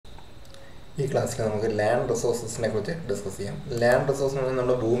ഈ ക്ലാസ്സിൽ നമുക്ക് ലാൻഡ് റിസോഴ്സസിനെ കുറിച്ച് ഡിസ്കസ് ചെയ്യാം. ലാൻഡ് റിസോഴ്സ് എന്ന് പറഞ്ഞാൽ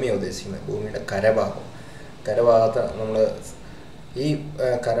നമ്മുടെ ഭൂമിയാണ് ഉദ്ദേശിക്കുന്നത്, ഭൂമിയുടെ കരഭാഗത്ത് നമ്മൾ ഈ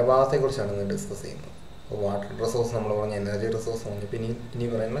കരഭാഗത്തെക്കുറിച്ചാണ് ഇന്ന് ഡിസ്കസ് ചെയ്യുന്നത്. വാട്ടർ റിസോഴ്സ് നമ്മൾ പറഞ്ഞ എനർജി റിസോഴ്സ് പറഞ്ഞു, പിന്നെ ഇനി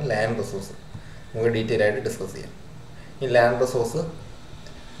പറയുന്ന ലാൻഡ് റിസോഴ്സ് നമുക്ക് ഡീറ്റെയിൽ ആയിട്ട് ഡിസ്കസ് ചെയ്യാം. ഈ ലാൻഡ് റിസോഴ്സ്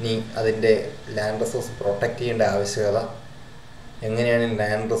അതിൻ്റെ ലാൻഡ് റിസോഴ്സ് പ്രൊട്ടക്റ്റ് ചെയ്യേണ്ട ആവശ്യകത, എങ്ങനെയാണ്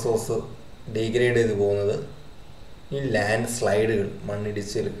ലാൻഡ് റിസോഴ്സ് ഡീഗ്രേഡ് ചെയ്ത് പോകുന്നത്, ഈ ലാൻഡ് സ്ലൈഡുകൾ,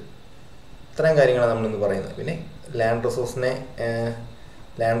 മണ്ണിടിച്ചിൽ, ഇത്തരം കാര്യങ്ങളാണ് നമ്മളിന്ന് പറയുന്നത്. പിന്നെ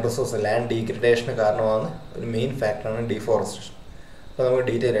ലാൻഡ് ഡീഗ്രഡേഷന് കാരണമാകുന്ന ഒരു മെയിൻ ഫാക്ടറാണ് ഡീഫോറസ്റ്റേഷൻ. അപ്പോൾ നമുക്ക്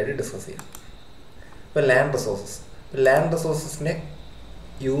ഡീറ്റെയിൽ ആയിട്ട് ഡിസ്കസ് ചെയ്യാം. ഇപ്പോൾ ലാൻഡ് റിസോഴ്സസിൻ്റെ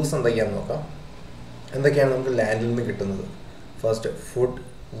യൂസ് എന്തൊക്കെയാണെന്ന് നോക്കാം. എന്തൊക്കെയാണ് നമുക്ക് ലാൻഡിൽ നിന്ന് കിട്ടുന്നത്? First, food,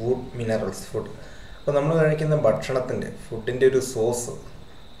 would, minerals. അപ്പോൾ നമ്മൾ കഴിക്കുന്ന ഫുഡിൻ്റെ ഒരു സോഴ്സ്,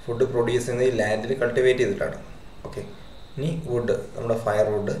 ഫുഡ് പ്രൊഡ്യൂസ് ചെയ്യുന്നത് ഈ ലാൻഡിൽ കൾട്ടിവേറ്റ് ചെയ്തിട്ടാണ്. ഓക്കെ. ഇനി വുഡ്, നമ്മുടെ ഫയർ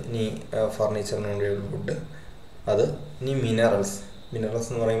വുഡ്, ഇനി ഫർണിച്ചറിന് വേണ്ടിയുള്ള വുഡ്, ഇനി മിനറൽസ്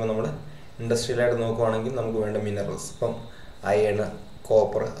എന്ന് പറയുമ്പോൾ നമ്മൾ ഇൻഡസ്ട്രിയലായിട്ട് നോക്കുവാണെങ്കിൽ നമുക്ക് വേണ്ട മിനറൽസ്, ഇപ്പം അയൺ,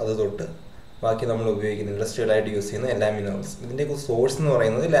 കോപ്പർ, അത് തൊട്ട് ബാക്കി നമ്മൾ ഉപയോഗിക്കുന്ന ഇൻഡസ്ട്രിയലായിട്ട് യൂസ് ചെയ്യുന്ന എല്ലാ മിനറൽസ്, ഇതിൻ്റെയൊക്കെ സോഴ്സ് എന്ന്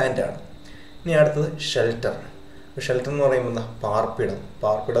പറയുന്നത് ലാൻഡാണ്. ഇനി അടുത്തത് ഷെൽട്ടർ എന്ന് പറയുമ്പോൾ എന്താ? പാർപ്പിടം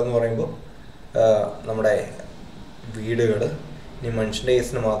എന്ന് പറയുമ്പോൾ നമ്മുടെ വീടുകൾ, ഇനി മനുഷ്യൻ്റെ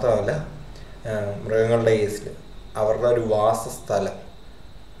കേസിന് മാത്രമല്ല മൃഗങ്ങളുടെ കേസിൽ അവരുടെ ഒരു വാസസ്ഥലം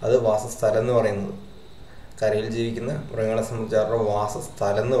എന്ന് പറയുന്നത്, കരയിൽ ജീവിക്കുന്ന മൃഗങ്ങളെ സംബന്ധിച്ച് അവരുടെ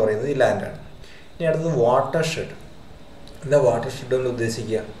വാസസ്ഥലം എന്ന് പറയുന്നത് ഈ ലാൻഡാണ്. ഇനി അടുത്തത് വാട്ടർ ഷെഡ്. എന്താ വാട്ടർ ഷെഡ് എന്ന്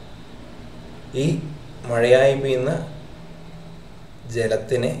ഉദ്ദേശിക്കുക? ഈ മഴയായി പെയ്യുന്ന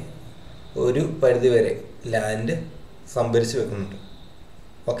ജലത്തിനെ ഒരു പരിധിവരെ ലാൻഡ് സംഭരിച്ച് വെക്കുന്നുണ്ട്.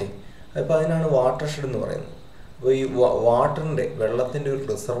 ഓക്കെ. അപ്പോൾ അതിനാണ് വാട്ടർ ഷെഡ് എന്ന് പറയുന്നത്. അപ്പോൾ ഈ വെള്ളത്തിൻ്റെ ഒരു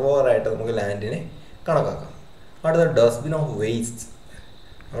റിസർവോയറായിട്ട് നമുക്ക് ലാൻഡിനെ കണക്കാക്കാം. അടുത്ത ഡസ്റ്റ്ബിൻ ഓഫ് വേസ്റ്റ്,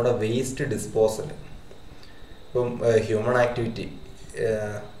 നമ്മുടെ വേസ്റ്റ് ഡിസ്പോസൽ. ഇപ്പം ഹ്യൂമൻ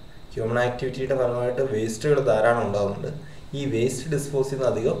ആക്ടിവിറ്റിയുടെ ഫലമായിട്ട് വേസ്റ്റുകൾ ധാരാളം ഉണ്ടാകുന്നുണ്ട്. ഈ വേസ്റ്റ് ഡിസ്പോസ് ചെയ്യുന്ന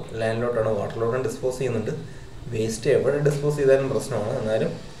അധികം ലാൻഡിലോട്ടാണ്, വാട്ടറിലോട്ടാണ് ഡിസ്പോസ് ചെയ്യുന്നുണ്ട്. വേസ്റ്റ് എവിടെ ഡിസ്പോസ് ചെയ്താലും പ്രശ്നമാണ്,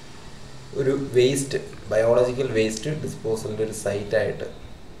 എന്നാലും ഒരു ബയോളജിക്കൽ വേസ്റ്റ് ഡിസ്പോസലിൻ്റെ ഒരു സൈറ്റായിട്ട്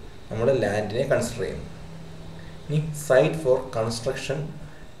നമ്മൾ ലാൻഡിനെ കൺസിഡർ ചെയ്യുന്നു. ഇനി site four construction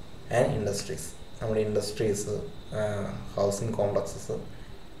and industries, നമ്മുടെ ഇൻഡസ്ട്രീസ്, ഹൗസിംഗ് കോംപ്ലക്സസ്,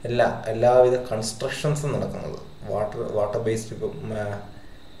 എല്ലാവിധ കൺസ്ട്രക്ഷൻസും നടക്കുന്നത് വാട്ടർ ബേസ്ഡ്. ഇപ്പം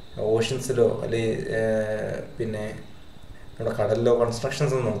ഓഷ്യൻസിലോ അല്ലെങ്കിൽ പിന്നെ നമ്മുടെ കടലിലോ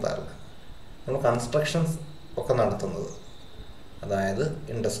കൺസ്ട്രക്ഷൻസ് ഒന്നും നടത്താറില്ല. നമ്മൾ കൺസ്ട്രക്ഷൻസ് ഒക്കെ നടത്തുന്നത്, അതായത്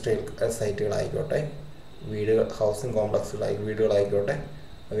ഇൻഡസ്ട്രിയൽ സൈറ്റുകളായിക്കോട്ടെ, ഹൗസിംഗ് വീടുകളായിക്കോട്ടെ,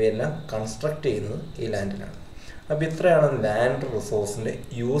 അവയെല്ലാം കൺസ്ട്രക്ട് ചെയ്യുന്നത് ഈ ലാൻഡിലാണ്. അപ്പോൾ ഇത്രയാണ് ലാൻഡ് റിസോഴ്സിൻ്റെ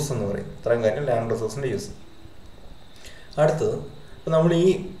യൂസ് എന്ന് പറയുന്നത്. ഇത്രയും കാര്യം ലാൻഡ് റിസോഴ്സിൻ്റെ യൂസ്. അടുത്തത്, ഇപ്പോൾ നമ്മൾ ഈ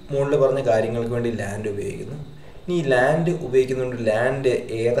മുകളിൽ പറഞ്ഞ കാര്യങ്ങൾക്ക് വേണ്ടി ലാൻഡ് ഉപയോഗിക്കുന്നു. ഇനി ഈ ലാൻഡ് ഉപയോഗിക്കുന്നതുകൊണ്ട് ലാൻഡ്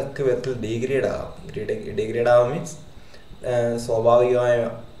ഏതൊക്കെ വിധത്തിൽ ഡീഗ്രേഡ് ആവാം മീൻസ് സ്വാഭാവികമായ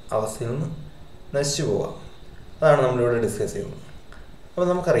അവസ്ഥയിൽ നിന്ന് നശിച്ചു പോകാം. അതാണ് നമ്മളിവിടെ ഡിസ്കസ് ചെയ്യുന്നത്. അപ്പോൾ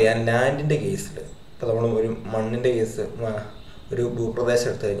നമുക്കറിയാം ലാൻഡിൻ്റെ കേസിൽ, ഇപ്പോൾ നമ്മൾ ഒരു മണ്ണിൻ്റെ കേസ്, ഒരു ഭൂപ്രദേശം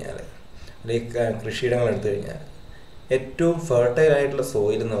എടുത്തു കഴിഞ്ഞാൽ, അല്ലെങ്കിൽ കൃഷിയിടങ്ങൾ എടുത്തു കഴിഞ്ഞാൽ, ഏറ്റവും ഫെർട്ടൈൽ ആയിട്ടുള്ള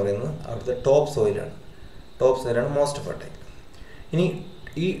സോയിൽ എന്ന് പറയുന്നത് അവിടുത്തെ ടോപ്പ് സോയിലാണ് മോസ്റ്റ് ഫെർട്ടൈൽ. ഇനി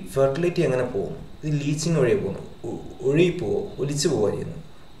ഈ ഫെർട്ടിലിറ്റി എങ്ങനെ പോകും? ഇത് ലീച്ചിങ് വഴി പോകുന്നു, ഒലിച്ചു പോവുക ചെയ്യുന്നു.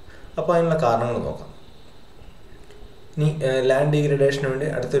 അപ്പോൾ അതിനുള്ള കാരണങ്ങൾ നോക്കാം. ഇനി ലാൻഡ് ഡീഗ്രഡേഷന് വേണ്ടി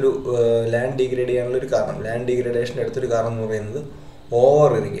ലാൻഡ് ഡീഗ്രേഡ് ചെയ്യാനുള്ളൊരു കാരണം, ലാൻഡ് ഡീഗ്രഡേഷൻ്റെ അടുത്തൊരു കാരണം എന്ന് പറയുന്നത്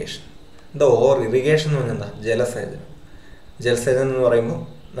ഓവർ ഇറിഗേഷൻ. ഓവർ ഇറിഗേഷൻ എന്ന് പറഞ്ഞാൽ എന്താ? ജലസേചനം എന്ന് പറയുമ്പോൾ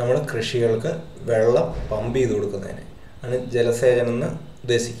നമ്മൾ കൃഷികൾക്ക് വെള്ളം പമ്പ് ചെയ്ത് കൊടുക്കുന്നതിന് ആണ് ജലസേചനം എന്ന്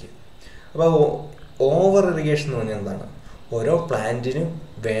ഉദ്ദേശിക്കുക. അപ്പോൾ ഓവർ ഇറിഗേഷൻ എന്ന് പറഞ്ഞാൽ എന്താണ്? ഓരോ പ്ലാന്റിനും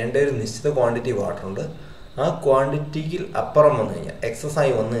വേണ്ട ഒരു നിശ്ചിത ക്വാണ്ടിറ്റി വാട്ടർ ഉണ്ട്. ആ ക്വാണ്ടിറ്റിക്ക് അപ്പുറം വന്നു കഴിഞ്ഞാൽ,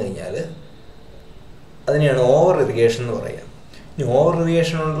 എക്സസ് വന്നു കഴിഞ്ഞാൽ അതിനെയാണ് ഓവർ ഇറിഗേഷൻ എന്ന് പറയുക. ഇനി ഓവർ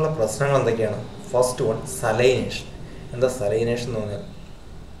ഇറിഗേഷൻ കൊണ്ടുള്ള പ്രശ്നങ്ങൾ എന്തൊക്കെയാണ്? First one, സലൈനേഷൻ. എന്താ സലൈനേഷൻ എന്ന് പറഞ്ഞാൽ?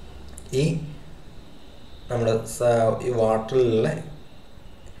 ഈ നമ്മുടെ ഈ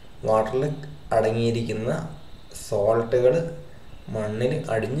വാട്ടറിൽ അടങ്ങിയിരിക്കുന്ന സോൾട്ടുകൾ മണ്ണിൽ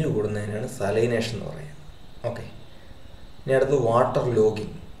അടിഞ്ഞു കൂടുന്നതിനാണ് സലൈനേഷൻ എന്ന് പറയുക. ഓക്കെ. ഇനി അടുത്ത് വാട്ടർ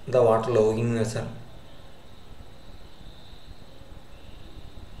ലോഗിങ്. എന്താ വാട്ടർ ലോഗിങ് എന്ന് വെച്ചാൽ?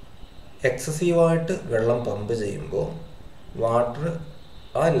 എക്സസീവായിട്ട് വെള്ളം പമ്പ് ചെയ്യുമ്പോൾ വാട്ടർ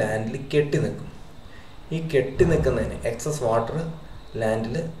ആ ലാൻഡിൽ കെട്ടി നിൽക്കും. ഈ കെട്ടി നിൽക്കുന്നതിന്, എക്സസ് വാട്ടർ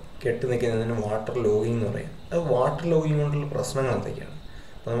ലാൻഡിൽ കെട്ടി നിൽക്കുന്നതിന് വാട്ടർ ലോഗിങ് എന്ന് പറയും. അത് വാട്ടർ ലോഗിങ് കൊണ്ടുള്ള പ്രശ്നങ്ങൾ എന്തൊക്കെയാണ്?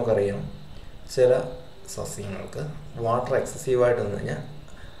 അപ്പോൾ നമുക്കറിയാം, ചില സസ്യങ്ങൾക്ക് വാട്ടർ എക്സസീവായിട്ട് വന്നു കഴിഞ്ഞാൽ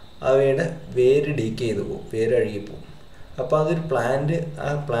അവയുടെ വേര് ഡീക്ക് ചെയ്ത് പോകും, വേര് അഴുകിപ്പോവും. അപ്പോൾ അതൊരു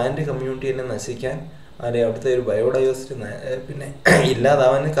പ്ലാന്റ് കമ്മ്യൂണിറ്റി തന്നെ നശിക്കാൻ അല്ലെങ്കിൽ അവിടുത്തെ ഒരു ബയോഡൈവേഴ്സിറ്റി പിന്നെ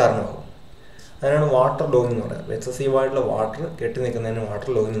ഇല്ലാതാവാൻ കാരണമാകും. അതിനാണ് വാട്ടർ ലോഗിങ് എന്ന് പറയുന്നത്. എക്സസീവായിട്ടുള്ള വാട്ടർ കെട്ടി നിൽക്കുന്നതിന് വാട്ടർ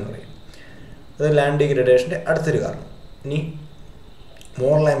ലോഗിങ് എന്ന് പറയും. അത് ലാൻഡ് ഡിഗ്രഡേഷൻ്റെ അടുത്തൊരു കാരണം. ഇനി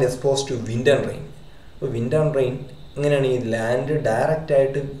more land expose to wind and rain. അപ്പോൾ വിൻഡ് ആൻഡ് റെയിൻ ഇങ്ങനെയാണ് ഈ ലാൻഡ്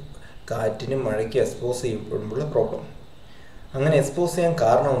ഡയറക്റ്റായിട്ട് കാറ്റിനും മഴയ്ക്ക് എക്സ്പോസ് ചെയ്യപ്പെടുമ്പോഴുള്ള പ്രോബ്ലം. അങ്ങനെ എക്സ്പോസ് ചെയ്യാൻ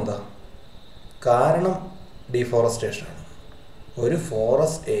കാരണം എന്താ? കാരണം ഡീഫോറസ്റ്റേഷനാണ്. ഒരു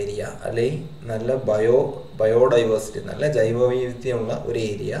ഫോറസ്റ്റ് ഏരിയ അല്ലെങ്കിൽ നല്ല ബയോഡൈവേഴ്സിറ്റി, നല്ല ജൈവവൈവിധ്യമുള്ള ഒരു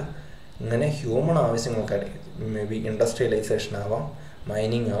ഏരിയ ഇങ്ങനെ ഹ്യൂമൺ ആവശ്യങ്ങൾക്കായിട്ട്, മേ ബി ഇൻഡസ്ട്രിയലൈസേഷൻ ആവാം,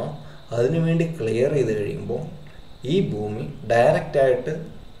 മൈനിങ് ആവാം, അതിനു വേണ്ടി ക്ലിയർ ചെയ്ത് കഴിയുമ്പോൾ ഈ ഭൂമി ഡയറക്റ്റായിട്ട്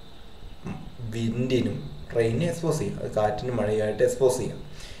വിൻഡിനും റെയിനും എക്സ്പോസ് ചെയ്യും. അത് കാറ്റിനും മഴയായിട്ട് എക്സ്പോസ് ചെയ്യാം.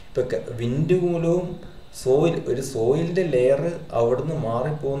 ഇപ്പോൾ വിൻഡ് മൂലവും ഒരു സോയിലിൻ്റെ ലെയർ അവിടുന്ന്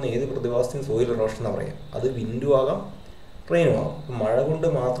മാറിപ്പോകുന്ന ഏത് പ്രതിഭാസത്തെയും സോയിൽ ഇറോഷൻ എന്ന് പറയാം. അത് വിൻഡും ആകാം റെയിനും ആകാം. മഴ കൊണ്ട്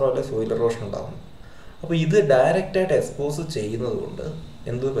മാത്രമല്ല സോയിൽ ഇറോഷൻ ഉണ്ടാകുന്നത്. അപ്പോൾ ഇത് ഡയറക്റ്റായിട്ട് എക്സ്പോസ് ചെയ്യുന്നത് കൊണ്ട്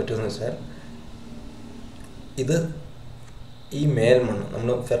എന്ത് പറ്റുമെന്ന് വെച്ചാൽ, ഇത് ഈ മേൽമണ്ണ്, നമ്മൾ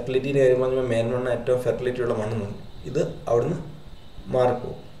ഫെർട്ടിലിറ്റിയുടെ കാര്യം പറഞ്ഞാൽ മേൽമണ്ണ് ഏറ്റവും ഫെർട്ടിലിറ്റി ഉള്ള മണ്ണ്, ഇത് അവിടുന്ന്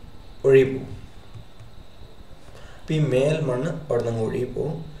മാറിപ്പോവും, ഒഴുകിപ്പോവും. അപ്പോൾ ഈ മേൽമണ്ണ് അവിടെ നിന്ന്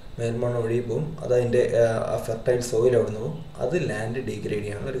ഒഴുകിപ്പോവും, മേൽമണ്ണ് ഒഴുകിപ്പോവും. അതതിൻ്റെ ആ ഫെർട്ടൈൽ സോയിൽ അവിടെ നിന്ന് പോകും. അത് ലാൻഡ് ഡീഗ്രേഡ്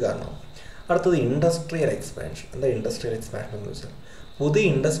ചെയ്യാനുള്ള ഒരു കാരണമാണ്. അടുത്തത് ഇൻഡസ്ട്രിയൽ എക്സ്പാൻഷൻ. എന്താ ഇൻഡസ്ട്രിയൽ എക്സ്പാൻഷൻ എന്ന് വെച്ചാൽ,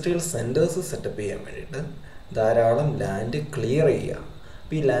 പുതിയ ഇൻഡസ്ട്രിയൽ സെൻറ്റേഴ്സ് സെറ്റപ്പ് ചെയ്യാൻ വേണ്ടിയിട്ട് ധാരാളം ലാൻഡ് ക്ലിയർ ചെയ്യുക.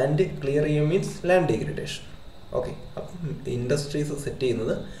 അപ്പോൾ ഈ ലാൻഡ് ക്ലിയർ ചെയ്യുക മീൻസ് ലാൻഡ് ഡീഗ്രഡേഷൻ. ഓക്കെ, അപ്പം ഇൻഡസ്ട്രീസ് സെറ്റ്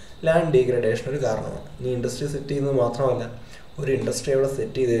ചെയ്യുന്നത് ലാൻഡ് ഡീഗ്രഡേഷൻ ഒരു കാരണമാണ്. ഇനി ഇൻഡസ്ട്രി സെറ്റ് ചെയ്യുന്നത് മാത്രമല്ല, ഒരു ഇൻഡസ്ട്രി അവിടെ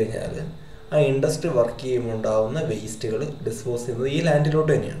സെറ്റ് ചെയ്ത് കഴിഞ്ഞാൽ ആ ഇൻഡസ്ട്രി വർക്ക് ചെയ്യുമ്പോൾ ഉണ്ടാകുന്ന വേസ്റ്റുകൾ ഡിസ്പോസ് ചെയ്യുന്നത് ഈ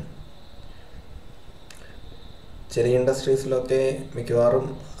ലാൻഡിലോട്ട് തന്നെയാണ്. ചെറിയ ഇൻഡസ്ട്രീസിലൊക്കെ മിക്കവാറും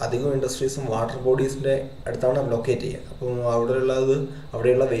അധികം ഇൻഡസ്ട്രീസും വാട്ടർ ബോഡീസിൻ്റെ അടുത്താണ് ലൊക്കേറ്റ് ചെയ്യുക. അപ്പം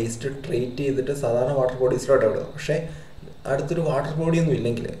അവിടെയുള്ള വേസ്റ്റ് ട്രീറ്റ് ചെയ്തിട്ട് സാധാരണ വാട്ടർ ബോഡീസിലോട്ട് വിടുക. പക്ഷേ അടുത്തൊരു വാട്ടർ ബോഡിയൊന്നും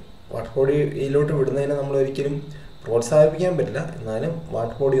ഇല്ലെങ്കിൽ, വാട്ടർ ബോഡിയിലോട്ട് വിടുന്നതിനെ നമ്മൾ ഒരിക്കലും പ്രോത്സാഹിപ്പിക്കാൻ പറ്റില്ല. എന്നാലും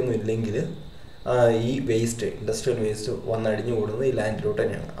വാട്ടർ ബോഡിയൊന്നും ഇല്ലെങ്കിൽ ഈ വേസ്റ്റ്, ഇൻഡസ്ട്രിയൽ വേസ്റ്റ് വന്നടിഞ്ഞു കൂടുന്നത് ഈ ലാൻഡിലോട്ട്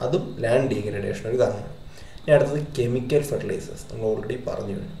തന്നെയാണ്. അതും ലാൻഡ് ഡീഗ്രഡേഷൻ ഒരു കാരണമാണ്. ഇനി അടുത്തത് കെമിക്കൽ ഫെർട്ടിലൈസേഴ്സ്. നമ്മൾ ഓൾറെഡി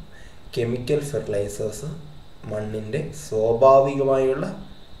പറഞ്ഞു കഴിഞ്ഞു. കെമിക്കൽ ഫെർട്ടിലൈസേഴ്സ് മണ്ണിൻ്റെ സ്വാഭാവികമായുള്ള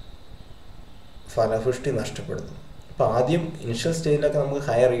ഫലപുഷ്ടി നഷ്ടപ്പെടുന്നു. അപ്പോൾ ആദ്യം ഇനിഷ്യൽ സ്റ്റേജിലൊക്കെ നമുക്ക്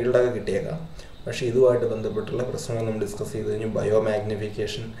ഹയർ ഈൽഡൊക്കെ കിട്ടിയേക്കാം. പക്ഷേ ഇതുമായിട്ട് ബന്ധപ്പെട്ടുള്ള പ്രശ്നങ്ങൾ നമ്മൾ ഡിസ്കസ് ചെയ്ത് കഴിഞ്ഞു.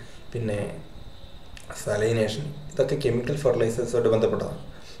 ബയോമാഗ്നിഫിക്കേഷൻ, പിന്നെ സലൈനേഷൻ, ഇതൊക്കെ കെമിക്കൽ ഫെർട്ടിലൈസേഴ്സുമായിട്ട് ബന്ധപ്പെട്ടതാണ്.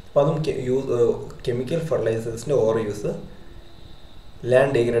 അപ്പോൾ അതും കെമിക്കൽ ഫെർട്ടിലൈസേഴ്സിൻ്റെ ഓവർ യൂസ്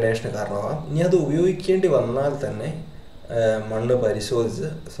ലാൻഡ് ഡീഗ്രഡേഷന് കാരണമാകാം. ഇനി അത് ഉപയോഗിക്കേണ്ടി വന്നാൽ തന്നെ മണ്ണ് പരിശോധിച്ച്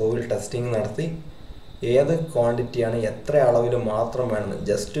സോയിൽ ടെസ്റ്റിംഗ് നടത്തി ഏത് ക്വാണ്ടിറ്റിയാണ് എത്ര അളവിൽ മാത്രം വേണമെന്ന്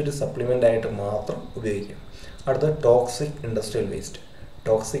ജസ്റ്റ് ഒരു സപ്ലിമെൻ്റ് ആയിട്ട് മാത്രം ഉപയോഗിക്കാം. അടുത്തത് toxic industrial waste.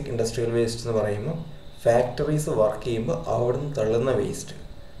 Toxic industrial waste എന്ന് പറയുമ്പോൾ ഫാക്ടറീസ് വർക്ക് ചെയ്യുമ്പോൾ അവിടുന്ന് തള്ളുന്ന വേസ്റ്റ്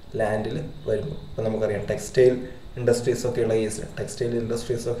ലാൻഡിൽ വരുമ്പോൾ, ഇപ്പോൾ നമുക്കറിയാം ടെക്സ്റ്റൈൽ ഇൻഡസ്ട്രീസൊക്കെ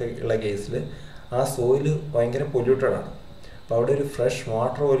ഉള്ള കേസിൽ ആ സോയിൽ ഭയങ്കര പൊല്യൂട്ടഡാണ്. അപ്പോൾ അവിടെ ഒരു ഫ്രഷ്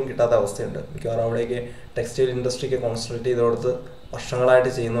വാട്ടർ പോലും കിട്ടാത്ത അവസ്ഥയുണ്ട്. മിക്കവാറും അവിടെയൊക്കെ ടെക്സ്റ്റൈൽ ഇൻഡസ്ട്രിക്ക് കോൺസെൻട്രേറ്റ് ചെയ്തോടത്ത്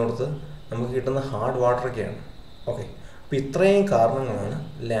വർഷങ്ങളായിട്ട് ചെയ്യുന്നിടത്ത് നമുക്ക് കിട്ടുന്ന ഹാർഡ് വാട്ടറൊക്കെയാണ്. ഓക്കെ, അപ്പോൾ ഇത്രയും കാരണങ്ങളാണ്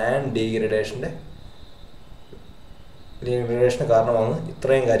ലാൻഡ് ഡീഗ്രഡേഷന് കാരണമാകുന്നത്.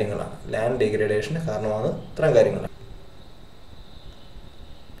 ഇത്രയും കാര്യങ്ങളാണ് ലാൻഡ് ഡീഗ്രഡേഷന് കാരണമാകുന്നത്. ഇത്രയും കാര്യങ്ങളാണ്.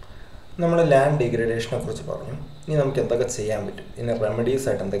 നമ്മൾ ലാൻഡ് ഡീഗ്രഡേഷനെ കുറിച്ച് പറഞ്ഞു. ഇനി നമുക്ക് എന്തൊക്കെ ചെയ്യാൻ പറ്റും, ഇനി റെമഡീസ്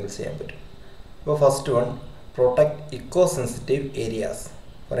ആയിട്ട് എന്തൊക്കെ ചെയ്യാൻ പറ്റും. ഇപ്പോൾ first one, protect eco sensitive areas.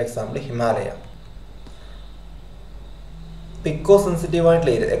 For example Himalaya. ഇപ്പോൾ ഇക്കോ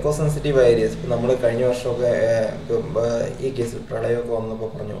സെൻസിറ്റീവ് ഏരിയാസ് ഇപ്പോൾ നമ്മൾ കഴിഞ്ഞ വർഷമൊക്കെ ഈ കേസിൽ പ്രളയമൊക്കെ വന്നപ്പോൾ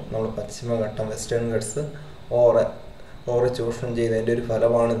പറഞ്ഞു, നമ്മൾ പശ്ചിമഘട്ടം, വെസ്റ്റേൺ ഗട്ട്സ് ഓറ് ചൂഷണം ചെയ്തതിൻ്റെ ഒരു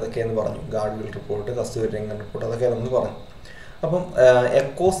ഫലമാണ് ഇതൊക്കെയെന്ന് പറഞ്ഞു. ഗാഡ്ഗിൽ റിപ്പോർട്ട്, കസ്തൂരിരംഗൻ റിപ്പോർട്ട്, അതൊക്കെ നമ്മൾ പറഞ്ഞു. അപ്പം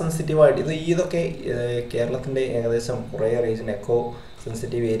എക്കോ സെൻസിറ്റീവായിട്ട് ഇതൊക്കെ കേരളത്തിൻ്റെ ഏകദേശം കുറേ റീജിയൻ എക്കോ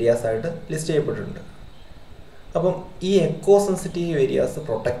സെൻസിറ്റീവ് ഏരിയാസ് ആയിട്ട് ലിസ്റ്റ് ചെയ്യപ്പെട്ടിട്ടുണ്ട്. അപ്പം ഈ എക്കോ സെൻസിറ്റീവ് ഏരിയാസ്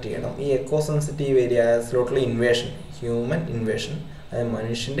പ്രൊട്ടക്റ്റ് ചെയ്യണം. ഈ echo sensitive ഏരിയാസിലോട്ടുള്ള invasion, human invasion, അതായത്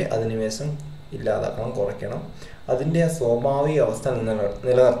മനുഷ്യൻ്റെ അധിനിവേശം ഇല്ലാതാക്കണം, കുറയ്ക്കണം. അതിൻ്റെ ആ സ്വാഭാവിക അവസ്ഥ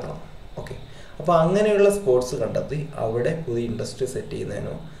നിലനിർത്തണം. ഓക്കെ, അപ്പോൾ അങ്ങനെയുള്ള സ്പോട്സ് കണ്ടെത്തി അവിടെ പുതിയ ഇൻഡസ്ട്രി സെറ്റ്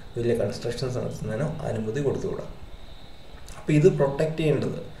ചെയ്യുന്നതിനോ വലിയ കൺസ്ട്രക്ഷൻസ് നടത്തുന്നതിനോ അനുമതി കൊടുത്തുകൂടാ. അപ്പോൾ ഇത് പ്രൊട്ടക്റ്റ്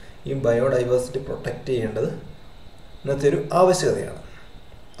ചെയ്യേണ്ടത്, ഈ ബയോഡൈവേഴ്സിറ്റി പ്രൊട്ടക്റ്റ് ചെയ്യേണ്ടത് ഇന്നത്തെ ഒരു ആവശ്യകതയാണ്.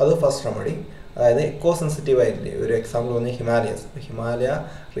 അത് ഫസ്റ്റ് റെമഡി. അതായത് എക്കോ സെൻസിറ്റീവ് ആയിട്ടില്ലേ, ഒരു എക്സാമ്പിൾ പറഞ്ഞാൽ ഹിമാലയസ്. ഹിമാലയ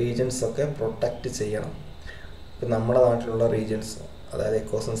റീജിയൻസൊക്കെ പ്രൊട്ടക്റ്റ് ചെയ്യണം. ഇപ്പം നമ്മുടെ നാട്ടിലുള്ള റീജിയൻസ്, അതായത്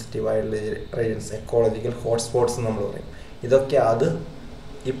എക്കോ സെൻസിറ്റീവ് ആയിട്ടുള്ള റീജിയൻസ്, എക്കോളജിക്കൽ ഹോട്ട്സ്പോട്ട്സ് എന്ന് നമ്മൾ പറയും. ഇതൊക്കെ അത്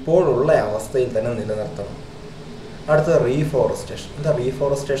ഇപ്പോഴുള്ള അവസ്ഥയിൽ തന്നെ നിലനിർത്തണം. അടുത്തത് റീഫോറസ്റ്റേഷൻ. എന്താ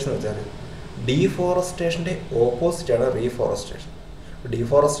റീഫോറസ്റ്റേഷൻ എന്ന് വെച്ചാൽ ഡീഫോറസ്റ്റേഷൻ്റെ ഓപ്പോസിറ്റാണ് റീഫോറസ്റ്റേഷൻ.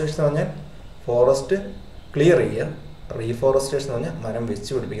 ഡീഫോറസ്റ്റേഷൻ എന്ന് പറഞ്ഞാൽ ഫോറസ്റ്റ് ക്ലിയർ ചെയ്യുക, റീഫോറസ്റ്റേഷൻ എന്ന് പറഞ്ഞാൽ മരം വെച്ച്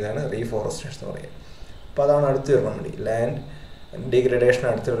പിടിപ്പിക്കുന്നതാണ് റീഫോറസ്റ്റേഷൻ എന്ന് പറയുക. അപ്പോൾ അതാണ് അടുത്തൊരു റെമഡി. ലാൻഡ് ഡീഗ്രഡേഷൻ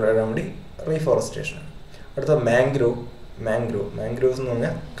അടുത്തൊരു റെമഡി റീഫോറസ്റ്റേഷൻ. അടുത്ത മാംഗ്രോവ്സ് എന്ന്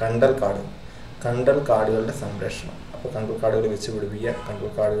പറഞ്ഞാൽ കണ്ടൽ കാടുകളുടെ സംരക്ഷണം. അപ്പോൾ കണ്ടൽ കാടുകൾ വെച്ച് പിടിപ്പിക്കുക, കണ്ടൽ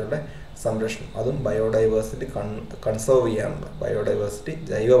കാടുകളുടെ സംരക്ഷണം, അതും ബയോഡൈവേഴ്സിറ്റി കൺസേർവ് ചെയ്യാനുള്ള, ബയോഡൈവേഴ്സിറ്റി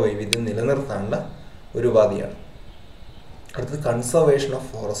ജൈവ വൈവിധ്യം നിലനിർത്താനുള്ള ഒരു ഉപാധിയാണ്. അടുത്തത് കൺസർവേഷൻ ഓഫ്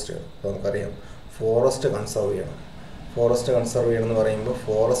ഫോറസ്റ്റുകൾ. അപ്പോൾ നമുക്കറിയാം ഫോറസ്റ്റ് കൺസേർവ് ചെയ്യണം. ഫോറസ്റ്റ് കൺസേർവ് ചെയ്യണം എന്ന് പറയുമ്പോൾ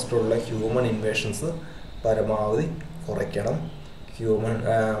ഫോറസ്റ്റുള്ള ഹ്യൂമൻ ഇൻവേഷൻസ് പരമാവധി കുറയ്ക്കണം,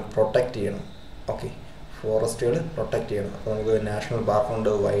 പ്രൊട്ടക്റ്റ് ചെയ്യണം. ഓക്കെ, ഫോറസ്റ്റുകൾ പ്രൊട്ടക്റ്റ് ചെയ്യണം. അപ്പോൾ നമുക്ക് നാഷണൽ പാർക്കുണ്ട്,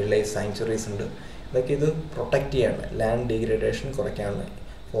 വൈൽഡ് ലൈഫ് സാങ്ച്വറീസ് ഉണ്ട്. ഇതൊക്കെ ഇത് പ്രൊട്ടക്റ്റ് ചെയ്യാനുള്ള, ലാൻഡ് ഡീഗ്രഡേഷൻ കുറയ്ക്കാനുള്ള,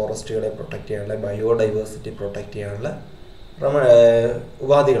 ഫോറസ്റ്റുകളെ പ്രൊട്ടക്റ്റ് ചെയ്യാനുള്ള, ബയോഡൈവേഴ്സിറ്റി പ്രൊട്ടക്റ്റ് ചെയ്യാനുള്ള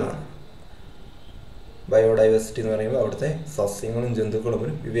ഉപാധികളാണ്. ബയോഡൈവേഴ്സിറ്റി എന്ന് പറയുമ്പോൾ അവിടുത്തെ സസ്യങ്ങളും ജന്തുക്കളും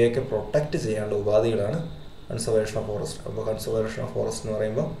ഇവയൊക്കെ പ്രൊട്ടക്റ്റ് ചെയ്യാനുള്ള ഉപാധികളാണ് കൺസർവേഷൻ ഓഫ് ഫോറസ്റ്റ്. അപ്പോൾ കൺസർവേഷൻ ഓഫ് ഫോറസ്റ്റ് എന്ന്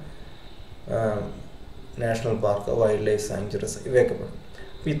പറയുമ്പോൾ national park, wild life sanctuaries ഇവയൊക്കെ പെടും.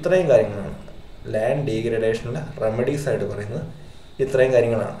 അപ്പോൾ ഇത്രയും കാര്യങ്ങളാണ് ലാൻഡ് ഡീഗ്രഡേഷനുള്ള റെമഡീസ് ആയിട്ട് പറയുന്നത്. ഇത്രയും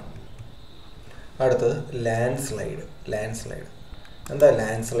കാര്യങ്ങളാണ്. അടുത്തത് ലാൻഡ് സ്ലൈഡ്. എന്താ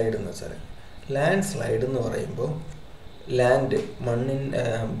ലാൻഡ് സ്ലൈഡ് എന്ന് വെച്ചാൽ, ലാൻഡ് സ്ലൈഡ് എന്ന് പറയുമ്പോൾ ലാൻഡ്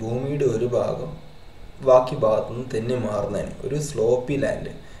ഭൂമിയുടെ ഒരു ഭാഗം ബാക്കി ഭാഗത്തു നിന്ന് തെന്നി മാറുന്നതിന്, ഒരു സ്ലോപ്പി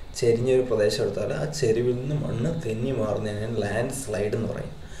ലാൻഡ് ചെരിഞ്ഞൊരു പ്രദേശം എടുത്താൽ ആ ചെരുവിൽ നിന്ന് മണ്ണ് തെന്നി മാറുന്നതിനാണ് ലാൻഡ് സ്ലൈഡ് എന്ന്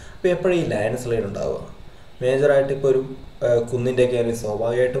പറയും. അപ്പോൾ എപ്പോഴും ഈ ലാൻഡ് സ്ലൈഡ് ഉണ്ടാവുക മേജറായിട്ട് ഇപ്പോൾ ഒരു കുന്നിൻ്റെയൊക്കെ ആണെങ്കിൽ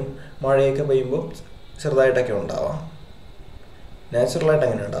സ്വാഭാവികമായിട്ടും മഴയൊക്കെ പെയ്യുമ്പോൾ ചെറുതായിട്ടൊക്കെ ഉണ്ടാവാം, നാച്ചുറലായിട്ട്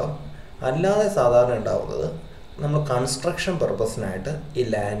അങ്ങനെ ഉണ്ടാവും. അല്ലാതെ സാധാരണ ഉണ്ടാവുന്നത് നമ്മൾ കൺസ്ട്രക്ഷൻ പർപ്പസിനായിട്ട് ഈ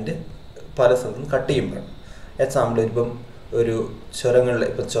ലാൻഡ് പല സ്ഥലത്തും കട്ട് ചെയ്യുമ്പോഴാണ്. എക്സാമ്പിൾ ഇപ്പം ഒരു ചുരങ്ങളിൽ,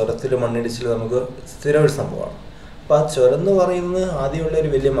 ഇപ്പം ചുരത്തിൽ മണ്ണിടിച്ചിൽ നമുക്ക് സ്ഥിരം ഒരു സംഭവമാണ്. അപ്പോൾ ആ ചുരം എന്ന് പറയുന്നത് ആദ്യമുള്ള ഒരു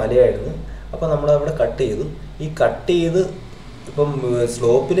വലിയ മലയായിരുന്നു. അപ്പോൾ നമ്മളവിടെ കട്ട് ചെയ്തു. ഈ കട്ട് ചെയ്ത് ഇപ്പം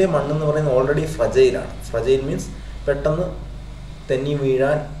സ്ലോപ്പിലെ മണ്ണെന്ന് പറയുന്നത് ഓൾറെഡി ഫ്രജൈലാണ്. ഫ്രജൈൽ മീൻസ് പെട്ടെന്ന്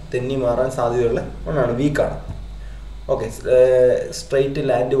തെന്നി മാറാൻ സാധ്യതയുള്ള മണ്ണാണ്, വീക്കാണ്. ഓക്കെ, സ്ട്രെയിറ്റ്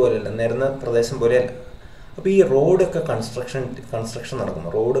ലാൻഡ് പോലെയല്ല, നിരന്ന പ്രദേശം പോലെയല്ല. അപ്പോൾ ഈ റോഡൊക്കെ കൺസ്ട്രക്ഷൻ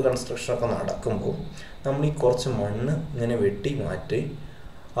നടക്കുമ്പോൾ, റോഡ് കൺസ്ട്രക്ഷനൊക്കെ നടക്കുമ്പോൾ നമ്മൾ ഈ കുറച്ച് മണ്ണ് ഇങ്ങനെ വെട്ടി മാറ്റി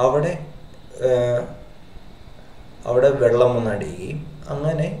അവിടെ വെള്ളം വന്ന് അടിയുകയും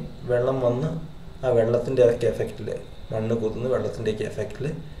അങ്ങനെ വെള്ളം വന്ന് ആ വെള്ളത്തിൻ്റെ ഒക്കെ എഫക്റ്റിൽ, മണ്ണ് കുത്തുന്ന വെള്ളത്തിൻ്റെയൊക്കെ എഫക്റ്റിൽ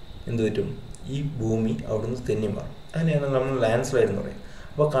എന്ത് പറ്റും, ഈ ഭൂമി അവിടുന്ന് തെന്നി മാറും. അങ്ങനെയാണ് നമ്മൾ ലാൻഡ് സ്ലൈഡ് എന്ന് പറയുന്നത്.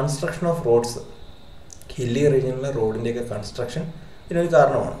 അപ്പോൾ construction of roads, hilly റീജിയനിലെ റോഡിൻ്റെയൊക്കെ construction ഇതിനൊരു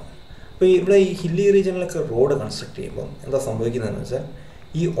കാരണമാണ്. അപ്പോൾ ഇവിടെ ഈ ഹില്ലി റീജിയനിലൊക്കെ റോഡ് കൺസ്ട്രക്ട് ചെയ്യുമ്പോൾ എന്താ സംഭവിക്കുന്നതെന്ന് വെച്ചാൽ,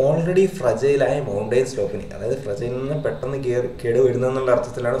 ഈ ഓൾറെഡി ഫ്രജൈലായ മൗണ്ടെയിൻ സ്ലോപ്പിനെ, അതായത് ഫ്രജൈലിൽ നിന്ന് പെട്ടെന്ന് കേടുവരുന്നതെന്നുള്ള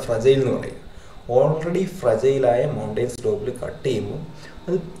അർത്ഥത്തിലാണ് ഫ്രജൈൽ എന്ന് പറയുക. ഓൾറെഡി ഫ്രജൈലായ മൗണ്ടെയിൻ സ്ലോപ്പിൽ കട്ട് ചെയ്യുമ്പോൾ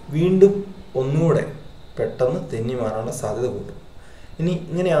അത് വീണ്ടും ഒന്നുകൂടെ പെട്ടെന്ന് തെന്നി മാറാനുള്ള സാധ്യത കൂട്ടും. ഇനി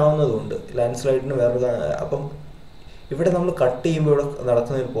ഇങ്ങനെ ആവുന്നതുകൊണ്ട് ലാൻഡ് സ്ലൈഡിന് വേറൊരു, അപ്പം ഇവിടെ നമ്മൾ കട്ട് ചെയ്യുമ്പോൾ ഇവിടെ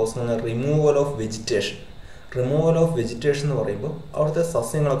നടക്കുന്ന ഒരു പ്രോസസ് എന്ന് പറഞ്ഞാൽ റിമൂവൽ ഓഫ് വെജിറ്റേഷൻ എന്ന് പറയുമ്പോൾ അവിടുത്തെ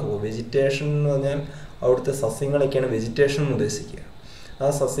സസ്യങ്ങളൊക്കെ പോകും. വെജിറ്റേഷൻ എന്ന് പറഞ്ഞാൽ അവിടുത്തെ സസ്യങ്ങളൊക്കെയാണ് വെജിറ്റേഷൻ എന്ന് ഉദ്ദേശിക്കുക. ആ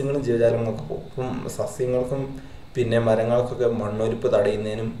സസ്യങ്ങളും ജീവജാലങ്ങളൊക്കെ പോകും. ഇപ്പം സസ്യങ്ങൾക്കും പിന്നെ മരങ്ങൾക്കൊക്കെ മണ്ണൊലിപ്പ്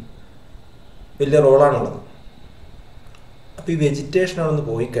തടയുന്നതിനും വലിയ റോളാണുള്ളത്. അപ്പോൾ ഈ വെജിറ്റേഷൻ അവിടെ നിന്ന്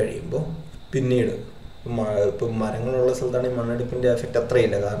പോയി കഴിയുമ്പോൾ പിന്നീട് ഇപ്പം മരങ്ങളുള്ള സ്ഥലത്താണെങ്കിൽ മണ്ണെടുപ്പിൻ്റെ എഫക്റ്റ്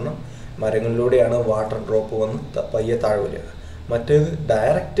അത്രയില്ല, കാരണം മരങ്ങളിലൂടെയാണ് വാട്ടർ ഡ്രോപ്പ് വന്ന് പയ്യെ താഴെ വരിക. മറ്റേത്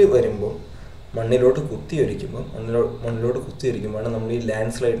ഡയറക്റ്റ് വരുമ്പോൾ മണ്ണിലോട്ട് കുത്തിയൊരിക്കുമ്പോഴാണ് നമ്മൾ ഈ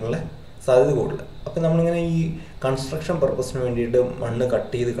ലാൻഡ് സ്ലൈഡിനുള്ള സാധ്യത കൂടുതൽ. അപ്പം നമ്മളിങ്ങനെ ഈ കൺസ്ട്രക്ഷൻ പർപ്പസിന് വേണ്ടിയിട്ട് മണ്ണ്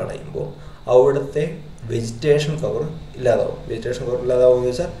കട്ട് ചെയ്ത് കളയുമ്പോൾ അവിടുത്തെ വെജിറ്റേഷൻ കവർ ഇല്ലാതാവും. എന്ന്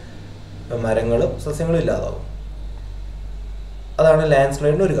വെച്ചാൽ മരങ്ങളും സസ്യങ്ങളും ഇല്ലാതാവും. അതാണ് ലാൻഡ്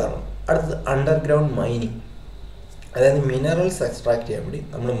സ്ലൈഡിന് ഒരു കാരണം. അടുത്തത് അണ്ടർഗ്രൗണ്ട് മൈനിങ്, അതായത് മിനറൽസ് എക്സ്ട്രാക്ട് ചെയ്യാൻ വേണ്ടി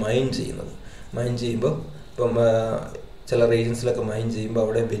നമ്മൾ മൈൻ ചെയ്യുമ്പോൾ ഇപ്പം ചില റീജിയൻസിലൊക്കെ മൈൻ ചെയ്യുമ്പോൾ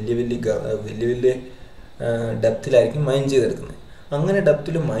അവിടെ വലിയ വലിയ ഡെപ്തിലായിരിക്കും മൈൻ ചെയ്തെടുക്കുന്നത്. അങ്ങനെ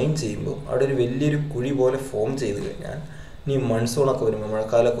ഡെപ്തിൽ മൈൻ ചെയ്യുമ്പോൾ അവിടെ ഒരു വലിയൊരു കുഴി പോലെ ഫോം ചെയ്ത് കഴിഞ്ഞാൽ ഇനി മൺസൂണൊക്കെ വരുമ്പോൾ,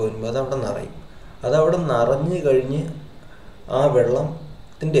 മഴക്കാലമൊക്കെ വരുമ്പോൾ അതവിടെ നിറയും. അതവിടെ നിറഞ്ഞു കഴിഞ്ഞ് ആ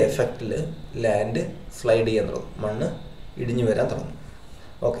വെള്ളത്തിൻ്റെ എഫക്റ്റിൽ ലാൻഡ് സ്ലൈഡ് ചെയ്യാൻ തുടങ്ങും, മണ്ണ് ഇടിഞ്ഞു വരാൻ തുടങ്ങും.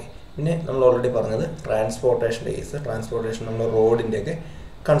 ഓക്കെ, പിന്നെ നമ്മൾ ഓൾറെഡി പറഞ്ഞത് ട്രാൻസ്പോർട്ടേഷൻ്റെ കേസ്. ട്രാൻസ്പോർട്ടേഷൻ നമ്മൾ റോഡിൻ്റെയൊക്കെ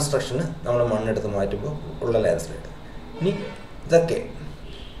കൺസ്ട്രക്ഷന് നമ്മൾ മണ്ണെടുത്ത് മാറ്റുമ്പോൾ ഉള്ള ലാൻഡ് സ്ലൈഡ്. ഇനി ഇതൊക്കെ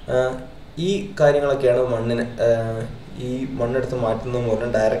ഈ കാര്യങ്ങളൊക്കെയാണ് ഈ മണ്ണെടുത്ത് മാറ്റുന്നത് മൂലം,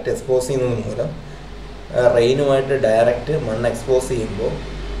 ഡയറക്റ്റ് എക്സ്പോസ് ചെയ്യുന്നത് മൂലം, റെയിനുമായിട്ട് ഡയറക്റ്റ് മണ്ണ് എക്സ്പോസ് ചെയ്യുമ്പോൾ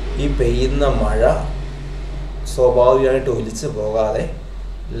ഈ പെയ്യുന്ന മഴ സ്വാഭാവികമായിട്ട് ഒലിച്ച് പോകാതെ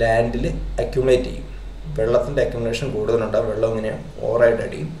ലാൻഡിൽ അക്യുമുലേറ്റ് ചെയ്യും. വെള്ളത്തിൻ്റെ അക്യുമുലേഷൻ കൂടുതലുണ്ടാകും, വെള്ളം ഇങ്ങനെ ഓവറായിട്ട്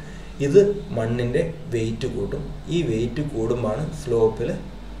അടിയും. ഇത് മണ്ണിൻ്റെ വെയിറ്റ് കൂട്ടും. ഈ വെയിറ്റ് കൂടുമ്പോഴാണ് സ്ലോപ്പിൽ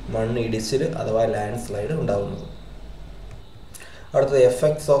മണ്ണ് ഇടിച്ചിൽ അഥവാ ലാൻഡ് സ്ലൈഡ് ഉണ്ടാകുന്നത്. അടുത്തത്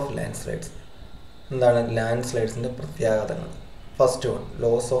എഫക്ട്സ് ഓഫ് ലാൻഡ് സ്ലൈഡ്സ്. എന്താണ് ലാൻഡ് സ്ലൈഡ്സിൻ്റെ പ്രത്യാഘാതങ്ങൾ? First one,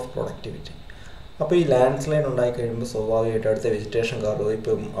 loss of productivity. അപ്പോൾ ഈ ലാൻഡ് സ്ലൈഡ് ഉണ്ടായി കഴിയുമ്പോൾ സ്വാഭാവികമായിട്ട് അവിടുത്തെ വെജിറ്റേഷൻ കർവ്,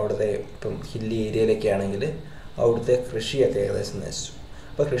 ഇപ്പം ഹില്ലി ഏരിയയിലൊക്കെ ആണെങ്കിൽ അവിടുത്തെ കൃഷിയൊക്കെ ഏകദേശം നശിച്ചു.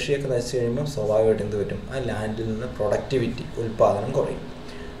 അപ്പോൾ കൃഷിയൊക്കെ നശിച്ചു കഴിയുമ്പോൾ സ്വാഭാവികമായിട്ട് എന്ത് പറ്റും? ആ ലാൻഡിൽ നിന്ന് പ്രൊഡക്ടിവിറ്റി, ഉൽപ്പാദനം കുറയും.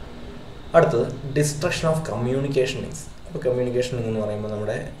 അടുത്തത് ഡിസ്ട്രക്ഷൻ ഓഫ് കമ്മ്യൂണിക്കേഷൻ ലിങ്ക്സ്. അപ്പോൾ കമ്മ്യൂണിക്കേഷൻ ലിങ്ക് എന്ന് പറയുമ്പോൾ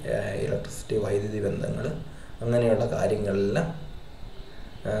നമ്മുടെ ഇലക്ട്രിസിറ്റി, വൈദ്യുതി ബന്ധങ്ങൾ, അങ്ങനെയുള്ള കാര്യങ്ങളെല്ലാം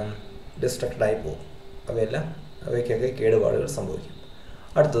ഡിസ്ട്രക്റ്റഡായി പോകും. അവയ്ക്കൊക്കെ കേടുപാടുകൾ സംഭവിക്കും.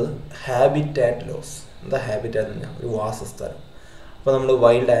 അടുത്തത് ഹാബിറ്റാറ്റ് ലോസ്. എന്താ ഹാബിറ്റാറ്റ് എന്ന് പറഞ്ഞാൽ? ഒരു വാസസ്ഥലം. അപ്പോൾ നമ്മൾ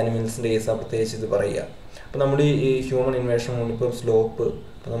വൈൽഡ് ആനിമൽസിൻ്റെ കേസാണ് പ്രത്യേകിച്ച് ഇത് പറയുക. അപ്പോൾ നമ്മൾ ഈ ഹ്യൂമൻ ഇൻവേഷൻ കൊണ്ട് ഇപ്പോൾ സ്ലോപ്പ്,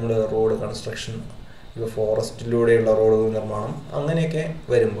 ഇപ്പോൾ നമ്മൾ റോഡ് കൺസ്ട്രക്ഷൻ, ഇപ്പോൾ ഫോറസ്റ്റിലൂടെയുള്ള റോഡ് നിർമ്മാണം, അങ്ങനെയൊക്കെ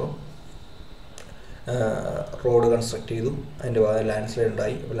വരുമ്പോൾ റോഡ് കൺസ്ട്രക്ട് ചെയ്തു, അതിൻ്റെ ഭാഗം ലാൻഡ് സ്ലൈഡ്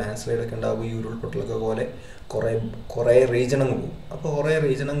ഉണ്ടായി. അപ്പോൾ ലാൻഡ് സ്ലൈഡൊക്കെ ഉണ്ടാകുമ്പോൾ ഈ ഉരുൾപൊട്ടലൊക്കെ പോലെ കുറേ റീജൻ അങ്ങ് പോകും. അപ്പോൾ കുറേ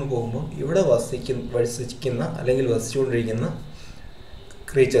റീജൻ അങ്ങ് പോകുമ്പോൾ ഇവിടെ വസിക്കുന്ന അല്ലെങ്കിൽ വസിച്ചുകൊണ്ടിരിക്കുന്ന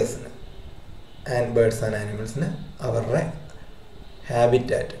ക്രീച്ചേഴ്സിന് ബേർഡ്സ് ആൻഡ് ആനിമൽസിന് അവരുടെ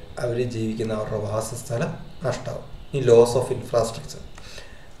ഹാബിറ്റാറ്റ്, അവർ ജീവിക്കുന്ന അവരുടെ വാസസ്ഥലം നഷ്ടമാകും. ഈ ലോസ് ഓഫ് ഇൻഫ്രാസ്ട്രക്ചർ.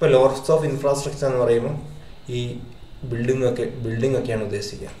 ഇപ്പോൾ ലോസ് ഓഫ് ഇൻഫ്രാസ്ട്രക്ചർ എന്ന് പറയുമ്പോൾ ഈ ബിൽഡിംഗ് ഒക്കെയാണ്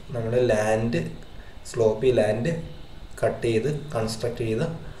ഉദ്ദേശിക്കുക. നമ്മുടെ ലാൻഡ് ലാൻഡ് കട്ട് ചെയ്ത് കൺസ്ട്രക്ട് ചെയ്ത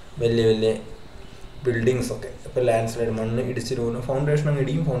വലിയ ബിൽഡിങ്സൊക്കെ. ഇപ്പോൾ ലാൻഡ് സ്ലൈഡ്, മണ്ണ് ഇടിച്ചിട്ട് പോകുന്ന ഫൗണ്ടേഷൻ അങ്ങ്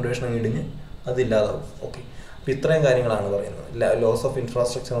ഇടിയും, ഫൗണ്ടേഷൻ അങ്ങ് ഇടിഞ്ഞ് അതില്ലാതാവും. ഓക്കെ, അപ്പോൾ ഇത്രയും കാര്യങ്ങളാണ് പറയുന്നത്. ലോസ് ഓഫ്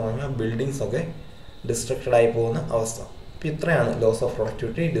ഇൻഫ്രാസ്ട്രക്ചർ എന്ന് പറഞ്ഞാൽ ബിൽഡിങ്സൊക്കെ ഡിസ്ട്രക്റ്റഡ് ആയി പോകുന്ന അവസ്ഥ. അപ്പോൾ ഇത്രയാണ് loss of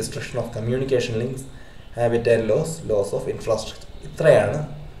productivity, destruction of communication links, habitat loss, loss of infrastructure. ഇത്രയാണ്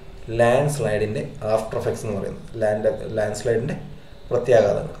ലാൻഡ് സ്ലൈഡിൻ്റെ ആഫ്റ്റർ എഫക്ട്സ് എന്ന് പറയുന്നത്, ലാൻഡ് സ്ലൈഡിൻ്റെ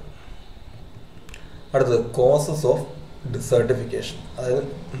പ്രത്യാഘാതങ്ങൾ. അടുത്തത് കോസസ് ഓഫ് ഡിസർട്ടിഫിക്കേഷൻ, അതായത്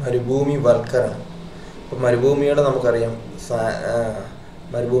മരുഭൂമിവൽക്കരണം. ഇപ്പോൾ മരുഭൂമികൾ നമുക്കറിയാം,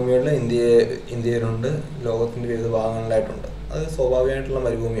 മരുഭൂമികളിൽ ഇന്ത്യയിലുണ്ട്, ലോകത്തിൻ്റെ വിവിധ ഭാഗങ്ങളിലായിട്ടുണ്ട്. അത് സ്വാഭാവികമായിട്ടുള്ള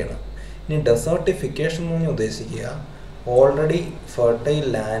മരുഭൂമിയാണ്. ഇനി ഡെസർട്ടിഫിക്കേഷൻ എന്ന് പറഞ്ഞാൽ ഉദ്ദേശിക്കുക ഓൾറെഡി ഫെർട്ടൈൽ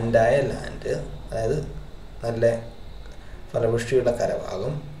ലാൻഡ്, അതായത് നല്ല ഫലപുഷ്ടിയുള്ള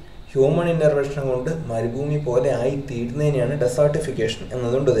കരഭാഗം ഹ്യൂമൻ ഇൻ്റർവെൻഷൻ കൊണ്ട് മരുഭൂമി പോലെ ആയി തീരുന്നതിനെയാണ് ഡെസർട്ടിഫിക്കേഷൻ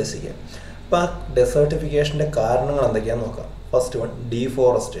എന്നതുകൊണ്ട് ഉദ്ദേശിക്കുക. അപ്പോൾ ആ ഡെസർട്ടിഫിക്കേഷൻ്റെ കാരണങ്ങൾ എന്തൊക്കെയാണെന്ന് നോക്കാം. First one,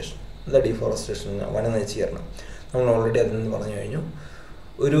 deforestation. എന്താ ഡീഫോറസ്റ്റേഷൻ? വനനശീകരണം. നമ്മൾ ഓൾറെഡി അതിൽ നിന്ന് പറഞ്ഞു കഴിഞ്ഞു.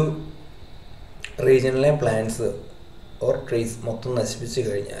 ഒരു റീജിയനിലെ പ്ലാന്റ്സ് ഓർ ട്രീസ് മൊത്തം നശിപ്പിച്ച്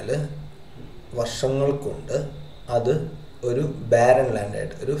കഴിഞ്ഞാൽ വർഷങ്ങൾ കൊണ്ട് അത് ഒരു ബാരൻ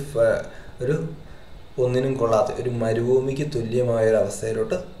ലാൻഡായിട്ട്, ഒരു ഒന്നിനും കൊള്ളാത്ത ഒരു മരുഭൂമിക്ക് തുല്യമായ ഒരു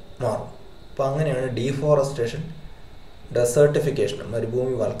അവസ്ഥയിലോട്ട് മാറും. അപ്പോൾ അങ്ങനെയാണ് ഡീഫോറസ്റ്റേഷൻ, ഡെസർട്ടിഫിക്കേഷൻ,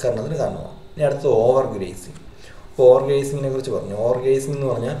 മരുഭൂമിവൽക്കരണത്തിന് കാരണമാകും. ഇനി അടുത്ത് ഓവർ ഗ്രേസിങ്. അപ്പോൾ ഓവർ ഗ്രേസിങ്ങിനെ കുറിച്ച് പറഞ്ഞു. ഓവർ ഗ്രേസിങ് എന്ന്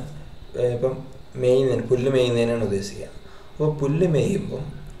പറഞ്ഞാൽ ഇപ്പം പുല്ല് മേയുന്നതിനാണ് ഉദ്ദേശിക്കുക. അപ്പോൾ പുല്ല് മേയുമ്പം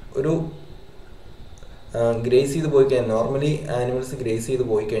ഒരു ഗ്രേസ് ചെയ്ത് പോയി കഴിഞ്ഞാൽ, നോർമലി ആനിമൽസ് ഗ്രേസ് ചെയ്ത്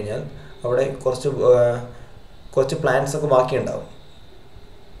പോയി കഴിഞ്ഞാൽ അവിടെ കുറച്ച് പ്ലാന്റ്സ് ഒക്കെ ബാക്കിയുണ്ടാവും.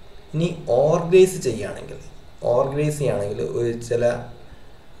 ഇനി ഓവർ ഗ്രേസ് ചെയ്യുകയാണെങ്കിൽ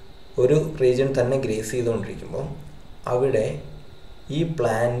ഒരു റീജിയൻ തന്നെ ഗ്രേസ് ചെയ്തുകൊണ്ടിരിക്കുമ്പോൾ അവിടെ ഈ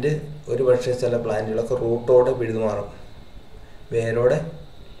പ്ലാന്റ് ഒരു പക്ഷേ ചില പ്ലാന്റുകളൊക്കെ റൂട്ടോടെ പിഴുതുമാറും, വേരോടെ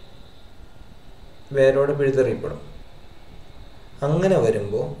പിഴുതെറിയപ്പെടും. അങ്ങനെ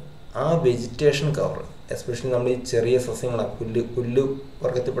വരുമ്പോൾ ആ വെജിറ്റേഷൻ കവർ, എസ്പെഷ്യലി നമ്മൾ ഈ ചെറിയ സസ്യങ്ങളാണ്, പുല്ല്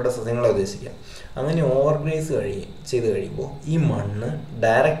വർഗത്തിൽപ്പെട്ട സസ്യങ്ങളെ ഉദ്ദേശിക്കുക. അങ്ങനെ ഓവർ ഗ്രേസ് ചെയ്ത് കഴിയുമ്പോൾ ഈ മണ്ണ്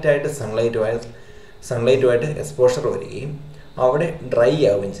ഡയറക്റ്റായിട്ട് സൺലൈറ്റുമായിട്ട് എക്സ്പോഷർ വരികയും അവിടെ ഡ്രൈ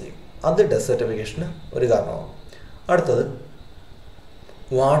ആവുകയും ചെയ്യും. അത് ഡെസർട്ടിഫിക്കേഷന് ഒരു കാരണമാകും. അടുത്തത്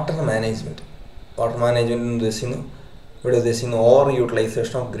വാട്ടർ മാനേജ്മെൻറ്റ്. ഇവിടെ ഉദ്ദേശിക്കുന്ന over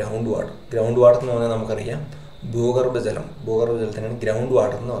utilisation of ground water. Ground water എന്ന് പറഞ്ഞാൽ നമുക്കറിയാം ഭൂഗർഭജലത്തിനാണ് ഗ്രൗണ്ട്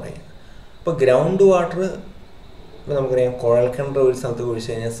വാട്ടർ എന്ന് പറയുന്നത്. അപ്പോൾ ഗ്രൗണ്ട് വാട്ടർ ഇപ്പോൾ നമുക്കറിയാം, കുഴൽക്കിണർ ഒരു സ്ഥലത്ത് കുഴിച്ച്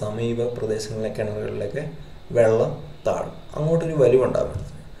കഴിഞ്ഞാൽ സമീപ പ്രദേശങ്ങളിലെ കിണറുകളിലൊക്കെ വെള്ളം താഴും, അങ്ങോട്ടൊരു വലിവുണ്ടാകും.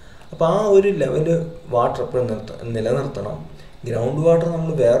 അപ്പോൾ ആ ഒരു ലെവല് വാട്ടർ എപ്പോഴും നിലനിർത്തണം. ഗ്രൗണ്ട് വാട്ടർ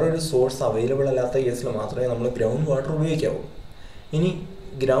നമ്മൾ വേറൊരു സോഴ്സ് അവൈലബിൾ അല്ലാത്ത കേസിൽ മാത്രമേ നമ്മൾ ഗ്രൗണ്ട് വാട്ടർ ഉപയോഗിക്കാവൂ. ഇനി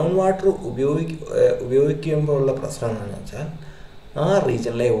ഗ്രൗണ്ട് വാട്ടർ ഉപയോഗിക്കുമ്പോൾ ഉള്ള പ്രശ്നം എന്താണെന്ന് വെച്ചാൽ ആ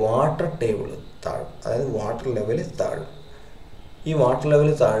റീജിയനിലെ വാട്ടർ ടേബിൾ താഴും, അതായത് വാട്ടർ ലെവൽ താഴും. ഈ water level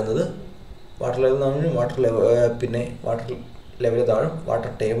താഴുന്നത് water level താഴും, water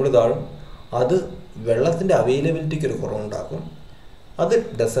table താഴും. അത് വെള്ളത്തിൻ്റെ അവൈലബിലിറ്റിക്ക് ഒരു കുറവുണ്ടാക്കും. അത്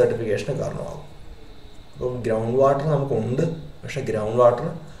ഡെസർട്ടിഫിക്കേഷന് കാരണമാകും. അപ്പോൾ ഗ്രൗണ്ട് വാട്ടർ നമുക്കുണ്ട്, പക്ഷേ ഗ്രൗണ്ട് വാട്ടർ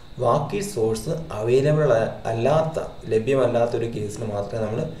ബാക്കി സോഴ്സ് അവൈലബിൾ അല്ലാത്ത ലഭ്യമല്ലാത്തൊരു കേസിൽ മാത്രമേ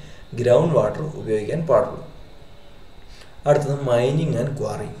നമ്മൾ ഗ്രൗണ്ട് വാട്ടർ ഉപയോഗിക്കാൻ പാടുള്ളൂ. അടുത്തത് മൈനിങ് ആൻഡ്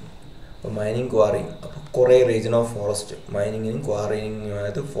ക്വാറിങ്. അപ്പോൾ മൈനിങ് ക്വാറിങ്, അപ്പോൾ കുറേ region of forest മൈനിങ്ങിനും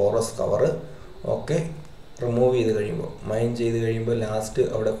ക്വാറിങ്ങിനുമായിട്ട് forest cover ഒക്കെ റിമൂവ് ചെയ്ത് കഴിയുമ്പോൾ, മൈൻ ചെയ്ത് കഴിയുമ്പോൾ ലാസ്റ്റ്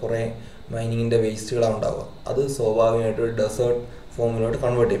അവിടെ കുറേ മൈനിങ്ങിൻ്റെ വേസ്റ്റുകളാണ് ഉണ്ടാവുക. അത് സ്വാഭാവികമായിട്ട് ഒരു ഡെസേർട്ട് ഫോമിലോട്ട്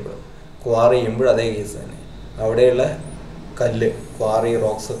കൺവേർട്ട് ചെയ്യപ്പെടും. ക്വാറി ചെയ്യുമ്പോൾ അതേ കേസ് തന്നെ, അവിടെയുള്ള കല്ല് ക്വാറി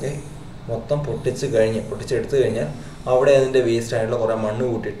റോക്സൊക്കെ മൊത്തം പൊട്ടിച്ചെടുത്ത് കഴിഞ്ഞാൽ അവിടെ അതിൻ്റെ വേസ്റ്റ് ആയിട്ടുള്ള കുറേ മണ്ണ്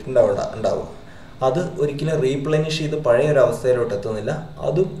കൂട്ടിയിട്ടുണ്ട് അവിടെ ഉണ്ടാവുക. അത് ഒരിക്കലും റീപ്ലനിഷ് ചെയ്ത് പഴയൊരവസ്ഥയിലോട്ട് എത്തുന്നില്ല,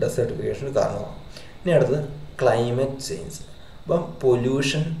 അതും ഡെസേർട്ടിഫിക്കേഷന് കാരണമാകും. ഇനി അടുത്തത് ക്ലൈമറ്റ് ചേഞ്ച്. അപ്പം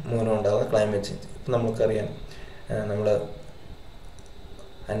പൊല്യൂഷൻ മൂലം ഉണ്ടാകുന്ന ക്ലൈമറ്റ് ചേഞ്ച്. ഇപ്പം നമുക്കറിയാം, നമ്മൾ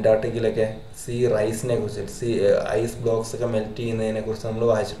അന്റാർട്ടിക്കിലൊക്കെ സീ റൈസിനെ കുറിച്ച്, ഐസ് ബ്ലോക്സ് ഒക്കെ മെൽറ്റ് ചെയ്യുന്നതിനെ കുറിച്ച് നമ്മൾ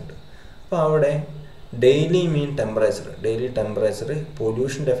വായിച്ചിട്ടുണ്ട്. അപ്പോൾ അവിടെ ഡെയിലി ടെമ്പറേച്ചർ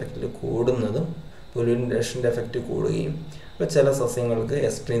പൊല്യൂഷൻ്റെ എഫക്റ്റിൽ കൂടുന്നതും പൊല്യൂഷൻ്റെ എഫക്റ്റ് കൂടുകയും, ഇപ്പോൾ ചില സസ്യങ്ങൾക്ക്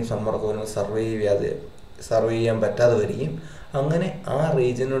എക്സ്ട്രീം സമ്മർക്ക് വരുമ്പോൾ സർവൈവ് ചെയ്യാൻ പറ്റാതെ വരികയും, അങ്ങനെ ആ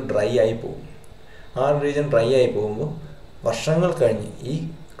റീജിയൻ ഡ്രൈ ആയി പോകും. ആ റീജിയൻ ഡ്രൈ ആയി പോകുമ്പോൾ വർഷങ്ങൾ കഴിഞ്ഞ് ഈ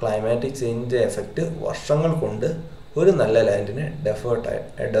ക്ലൈമാറ്റിക് ചേഞ്ചിൻ്റെ എഫക്റ്റ് വർഷങ്ങൾ കൊണ്ട് ഒരു നല്ല ലാൻഡിനെ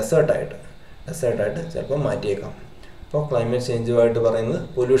ഡെസേർട്ടായിട്ട് ചിലപ്പോൾ മാറ്റിയേക്കാം. അപ്പോൾ ക്ലൈമറ്റ് ചേഞ്ചുമായിട്ട് പറയുന്നത്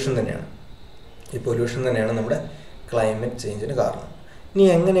പൊല്യൂഷൻ തന്നെയാണ്. ഈ പൊല്യൂഷൻ തന്നെയാണ് നമ്മുടെ ക്ലൈമറ്റ് ചേഞ്ചിന് കാരണം. ഇനി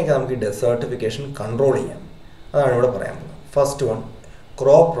എങ്ങനെയൊക്കെ നമുക്ക് ഈ ഡെസേർട്ടിഫിക്കേഷൻ കൺട്രോൾ ചെയ്യാം, അതാണ് ഇവിടെ പറയാൻ പോകുന്നത്. First one,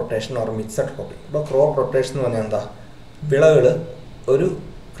 crop rotation or mixed cropping. ഇപ്പോൾ ക്രോപ്പ് റൊട്ടേഷൻ എന്ന് പറഞ്ഞാൽ എന്താ, വിളകൾ ഒരു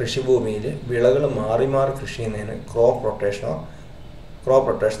കൃഷിഭൂമിയിൽ വിളകൾ മാറി കൃഷി ചെയ്യുന്നതിന് ക്രോപ്പ് റൊട്ടേഷൻ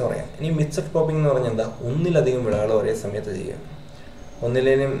പറയാം. ഇനി മിക്സഡ് ക്രോപ്പിംഗ് എന്ന് പറഞ്ഞാൽ എന്താ, ഒന്നിലധികം വിളകൾ ഒരേ സമയത്ത് ചെയ്യുക.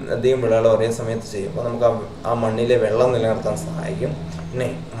 അപ്പോൾ നമുക്ക് ആ മണ്ണിലെ വെള്ളം നിലനിർത്താൻ സഹായിക്കും. പിന്നെ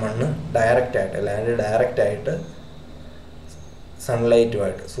മണ്ണ് ലാൻഡ് ഡയറക്റ്റായിട്ട്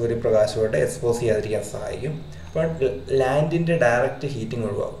സൺലൈറ്റുമായിട്ട്, സൂര്യപ്രകാശമായിട്ട് എക്സ്പോസ് ചെയ്യാതിരിക്കാൻ സഹായിക്കും. അപ്പോൾ ലാൻഡിൻ്റെ ഡയറക്റ്റ് ഹീറ്റിംഗ്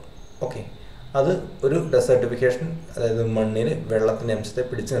ഒഴിവാകും. ഓക്കെ, അത് ഒരു ഡെസേർട്ടിഫിക്കേഷൻ, അതായത് മണ്ണിൽ വെള്ളത്തിൻ്റെ അംശത്തെ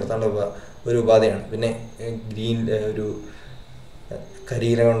പിടിച്ചു നിർത്താനുള്ള ഒരു ഉപാധിയാണ്. പിന്നെ ഒരു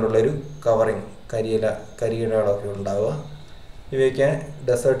കരിയില കൊണ്ടുള്ളൊരു കവറിങ്, കരിയിലകളൊക്കെ ഉണ്ടാവുക, ഇവയൊക്കെ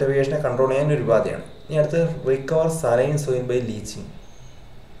ഡെസേർട്ടിഫിക്കേഷനെ കൺട്രോൾ ചെയ്യാൻ ഒരു ഉപാധിയാണ്. ഇനി അടുത്ത് recover saline soil by leaching.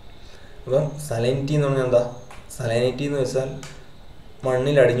 അപ്പം സലൈനിറ്റി എന്ന് പറഞ്ഞാൽ എന്താ, സലൈനിറ്റി എന്ന് വെച്ചാൽ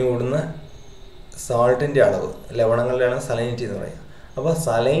മണ്ണിൽ അടിഞ്ഞുകൂടുന്ന സാൾട്ടിൻ്റെ അളവ്, ലവണങ്ങളുടെയാണ് സലൈനിറ്റി എന്ന് പറയുക. അപ്പോൾ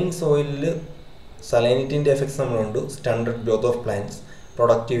saline സോയിലിൽ സലൈനിറ്റിൻ്റെ effects നമ്മളുണ്ട്. Stunted growth of plants,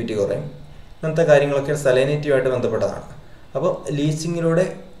 productivity കുറയും, അങ്ങനത്തെ കാര്യങ്ങളൊക്കെ സലൈനിറ്റിയുമായിട്ട് ബന്ധപ്പെട്ടതാണ്. അപ്പോൾ ലീച്ചിങ്ങിലൂടെ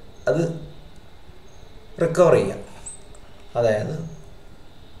അത് റിക്കവർ ചെയ്യാം. അതായത്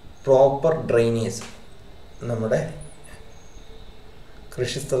പ്രോപ്പർ ഡ്രെയിനേജ്, നമ്മുടെ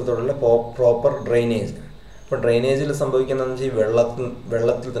കൃഷിസ്ഥലത്തോടുള്ള പ്രോപ്പർ ഡ്രെയിനേജ്. ഇപ്പോൾ ഡ്രെയിനേജിൽ സംഭവിക്കുന്നതെന്ന് വെച്ചാൽ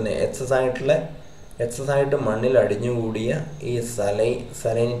വെള്ളത്തിൽ തന്നെ എക്സസ് ആയിട്ട് മണ്ണിൽ അടിഞ്ഞുകൂടിയ ഈ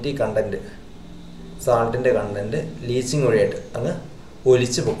സലൈനിറ്റി കണ്ടൻറ്റ്, സാൾട്ടിൻ്റെ കണ്ടൻറ്റ് ലീച്ചിങ് വഴിയായിട്ട് അങ്ങ്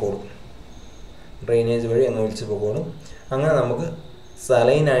ഒലിച്ച് പൊക്കോളും. ഡ്രെയിനേജ് വഴി അങ്ങ് ഒലിച്ച് പൊക്കോളും. അങ്ങനെ നമുക്ക്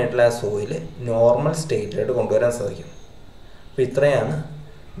സലൈനായിട്ടുള്ള ആ സോയിൽ നോർമൽ സ്റ്റേറ്റിലായിട്ട് കൊണ്ടുവരാൻ സാധിക്കും. അപ്പോൾ ഇത്രയാണ്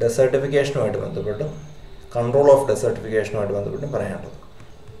ഡെസേർട്ടിഫിക്കേഷനുമായിട്ട് ബന്ധപ്പെട്ടും കൺട്രോൾ ഓഫ് ഡെസേർട്ടിഫിക്കേഷനുമായിട്ട് ബന്ധപ്പെട്ടും പറയാനുള്ളത്.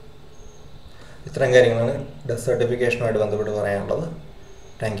 ഇത്രയും കാര്യങ്ങളാണ് ഡെസേർട്ടിഫിക്കേഷനുമായിട്ട് ബന്ധപ്പെട്ട് പറയാനുള്ളത്.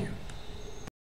 Thank you.